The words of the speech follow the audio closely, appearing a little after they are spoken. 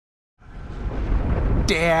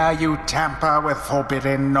Dare you tamper with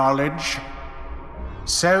forbidden knowledge?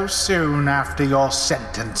 So soon after your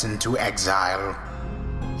sentence into exile,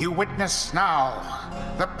 you witness now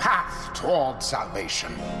the path toward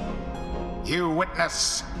salvation. You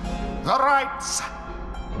witness the rights,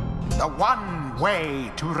 the one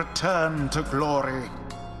way to return to glory.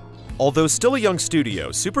 Although still a young studio,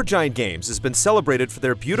 Supergiant Games has been celebrated for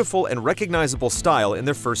their beautiful and recognizable style in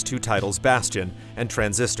their first two titles, Bastion and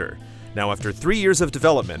Transistor. Now, after 3 years of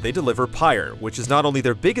development, they deliver Pyre, which is not only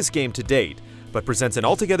their biggest game to date, but presents an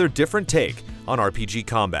altogether different take on RPG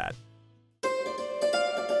combat.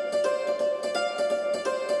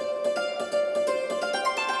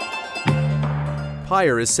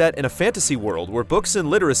 Pyre is set in a fantasy world where books and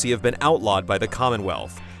literacy have been outlawed by the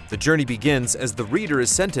Commonwealth. The journey begins as the reader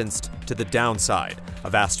is sentenced to the downside, a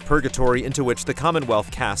vast purgatory into which the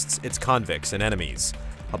Commonwealth casts its convicts and enemies.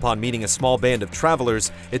 Upon meeting a small band of travelers,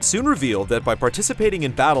 it's soon revealed that by participating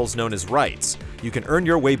in battles known as rights, you can earn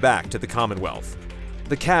your way back to the Commonwealth.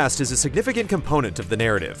 The cast is a significant component of the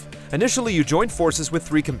narrative. Initially, you join forces with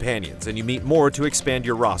 3 companions, and you meet more to expand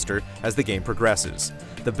your roster as the game progresses.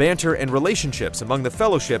 The banter and relationships among the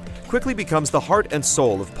Fellowship quickly becomes the heart and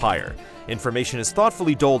soul of Pyre. Information is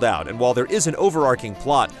thoughtfully doled out, and while there is an overarching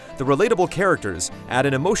plot, the relatable characters add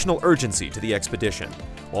an emotional urgency to the expedition.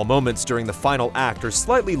 While moments during the final act are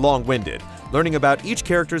slightly long-winded, learning about each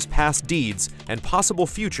character's past deeds and possible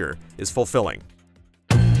future is fulfilling.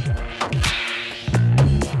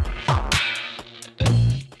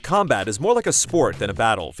 Combat is more like a sport than a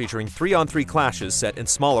battle, featuring 3-on-3 clashes set in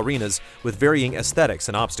small arenas with varying aesthetics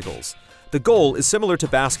and obstacles. The goal is similar to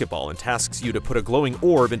basketball and tasks you to put a glowing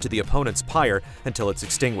orb into the opponent's pyre until it's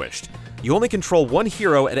extinguished. You only control one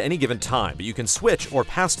hero at any given time, but you can switch or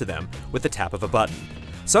pass to them with the tap of a button.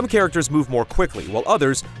 Some characters move more quickly, while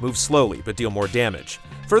others move slowly but deal more damage.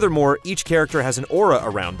 Furthermore, each character has an aura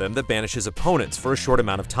around them that banishes opponents for a short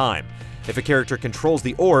amount of time. If a character controls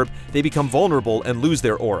the orb, they become vulnerable and lose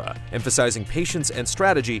their aura, emphasizing patience and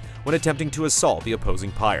strategy when attempting to assault the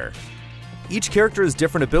opposing pyre. Each character has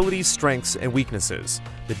different abilities, strengths, and weaknesses.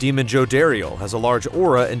 The demon Jodariel has a large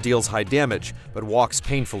aura and deals high damage, but walks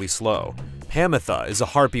painfully slow. Hamatha is a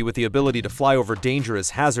harpy with the ability to fly over dangerous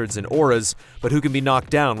hazards and auras, but who can be knocked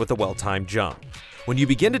down with a well-timed jump. When you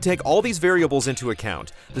begin to take all these variables into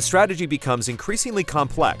account, the strategy becomes increasingly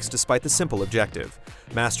complex despite the simple objective.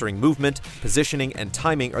 Mastering movement, positioning, and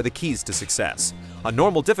timing are the keys to success. On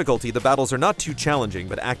normal difficulty, the battles are not too challenging,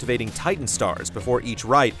 but activating Titan Stars before each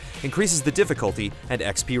right increases the difficulty and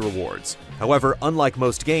XP rewards. However, unlike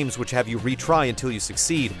most games which have you retry until you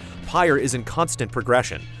succeed, Pyre is in constant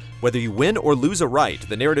progression. Whether you win or lose a right,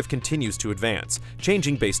 the narrative continues to advance,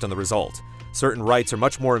 changing based on the result. Certain rights are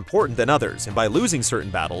much more important than others, and by losing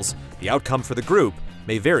certain battles, the outcome for the group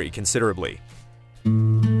may vary considerably.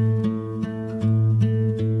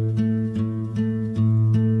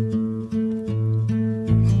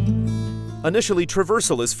 Initially,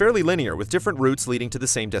 traversal is fairly linear with different routes leading to the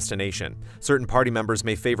same destination. Certain party members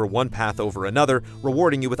may favor one path over another,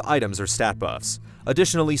 rewarding you with items or stat buffs.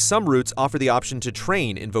 Additionally, some routes offer the option to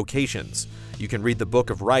train in vocations. You can read the Book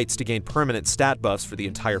of Rights to gain permanent stat buffs for the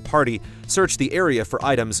entire party, search the area for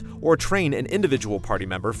items, or train an individual party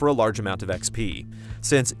member for a large amount of XP.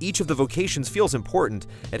 Since each of the vocations feels important,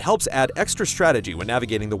 it helps add extra strategy when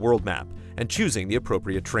navigating the world map and choosing the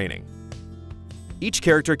appropriate training. Each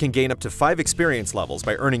character can gain up to 5 experience levels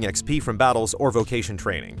by earning XP from battles or vocation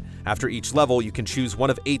training. After each level, you can choose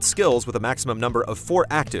one of 8 skills with a maximum number of 4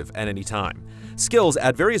 active at any time. Skills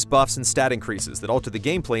add various buffs and stat increases that alter the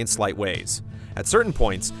gameplay in slight ways. At certain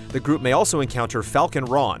points, the group may also encounter Falcon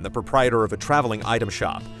Ron, the proprietor of a traveling item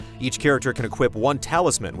shop. Each character can equip one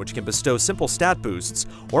talisman, which can bestow simple stat boosts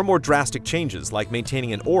or more drastic changes like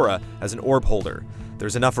maintaining an aura as an orb holder.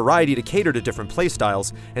 There's enough variety to cater to different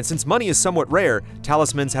playstyles, and since money is somewhat rare,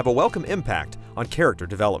 talismans have a welcome impact on character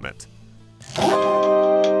development.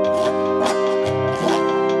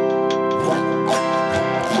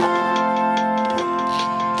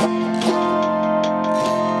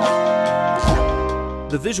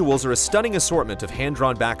 The visuals are a stunning assortment of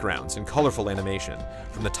hand-drawn backgrounds and colorful animation.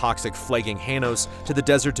 From the toxic, flagging Hanos to the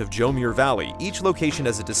desert of Jomir Valley, each location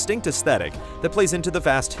has a distinct aesthetic that plays into the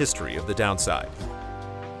vast history of the Downside.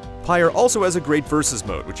 Pyre also has a great versus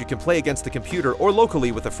mode, which you can play against the computer or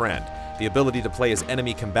locally with a friend. The ability to play as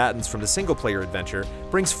enemy combatants from the single-player adventure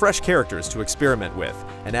brings fresh characters to experiment with,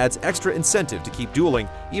 and adds extra incentive to keep dueling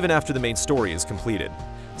even after the main story is completed.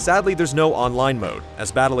 Sadly, there's no online mode,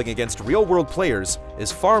 as battling against real-world players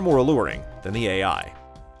is far more alluring than the AI.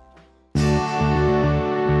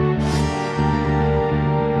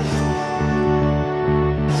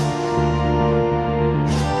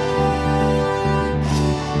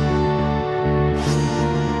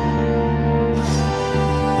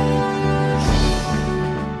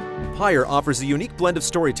 Pyre offers a unique blend of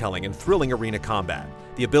storytelling and thrilling arena combat.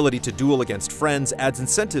 The ability to duel against friends adds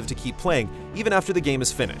incentive to keep playing even after the game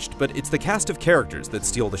is finished, but it's the cast of characters that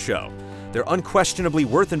steal the show. They're unquestionably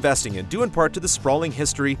worth investing in, due in part to the sprawling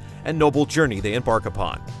history and noble journey they embark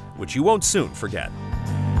upon, which you won't soon forget.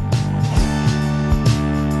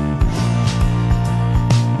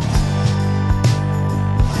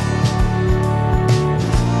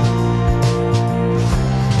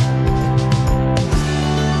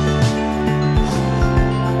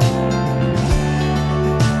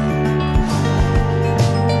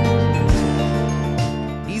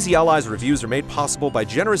 Easy Allies reviews are made possible by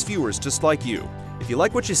generous viewers just like you. If you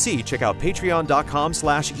like what you see, check out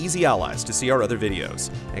patreon.com/easyallies to see our other videos,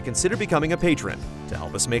 and consider becoming a patron to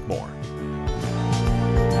help us make more.